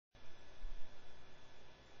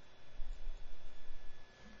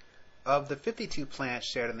Of the 52 plants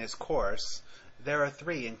shared in this course, there are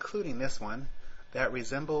 3, including this one, that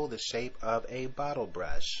resemble the shape of a bottle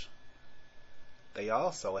brush. They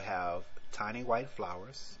also have tiny white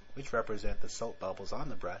flowers, which represent the soap bubbles on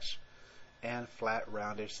the brush, and flat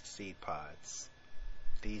roundish seed pods.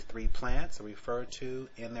 These 3 plants are referred to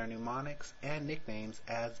in their mnemonics and nicknames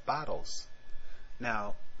as bottles.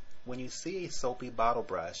 Now, when you see a soapy bottle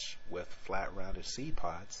brush with flat rounded seed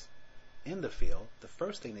pods in the field, the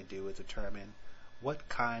first thing to do is determine what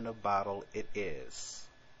kind of bottle it is.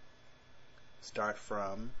 Start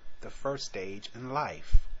from the first stage in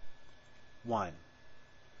life. 1.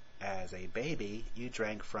 As a baby, you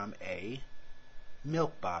drank from a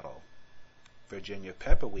milk bottle. Virginia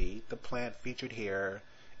pepperweed, the plant featured here,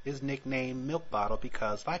 is nicknamed milk bottle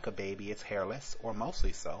because, like a baby, it's hairless, or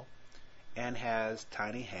mostly so, and has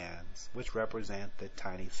tiny hands, which represent the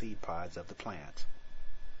tiny seed pods of the plant.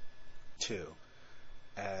 2.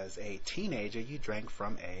 As a teenager, you drank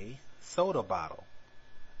from a soda bottle.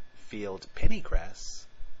 Field pennycress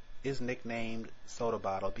is nicknamed soda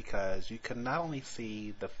bottle because you can not only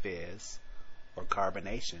see the fizz, or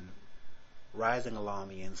carbonation, rising along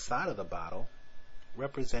the inside of the bottle,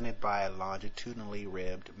 represented by a longitudinally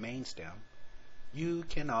ribbed main stem, you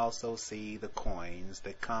can also see the coins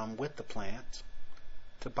that come with the plant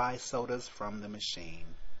to buy sodas from the machine,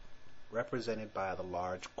 represented by the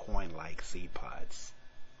large coin-like seed pods.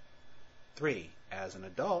 3. As an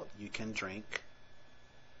adult, you can drink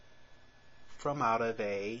from out of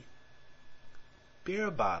a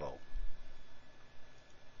beer bottle.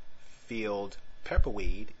 Field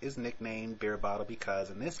pepperweed is nicknamed beer bottle because,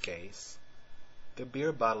 in this case, the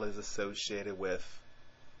beer bottle is associated with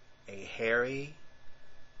a hairy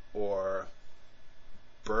or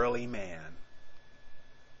burly man,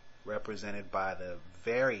 represented by the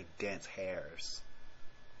very dense hairs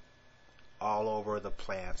all over the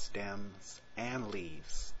plant stems and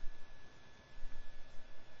leaves.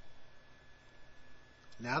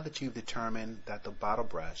 Now that you've determined that the bottle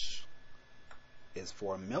brush is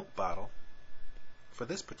for a milk bottle for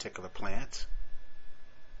this particular plant,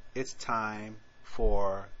 it's time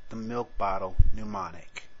for the milk bottle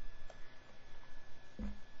mnemonic.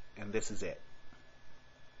 And this is it.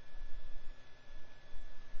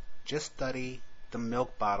 Just study the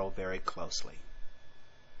milk bottle very closely.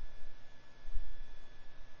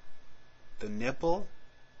 The nipple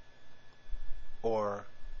or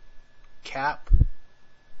cap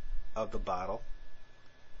of the bottle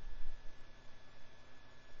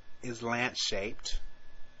is lance-shaped,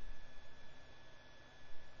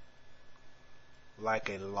 like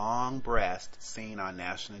a long breast seen on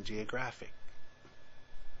National Geographic.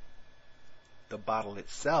 The bottle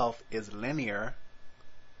itself is linear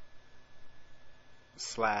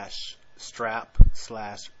slash strap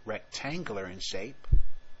slash rectangular in shape.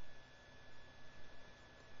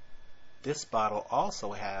 This bottle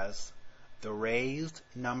also has the raised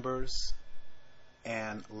numbers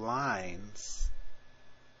and lines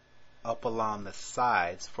up along the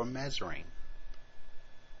sides for measuring.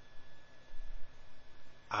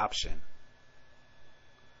 Option: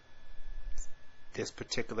 this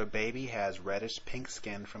particular baby has reddish pink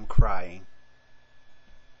skin from crying.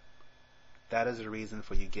 That is the reason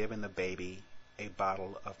for you giving the baby a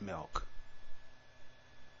bottle of milk.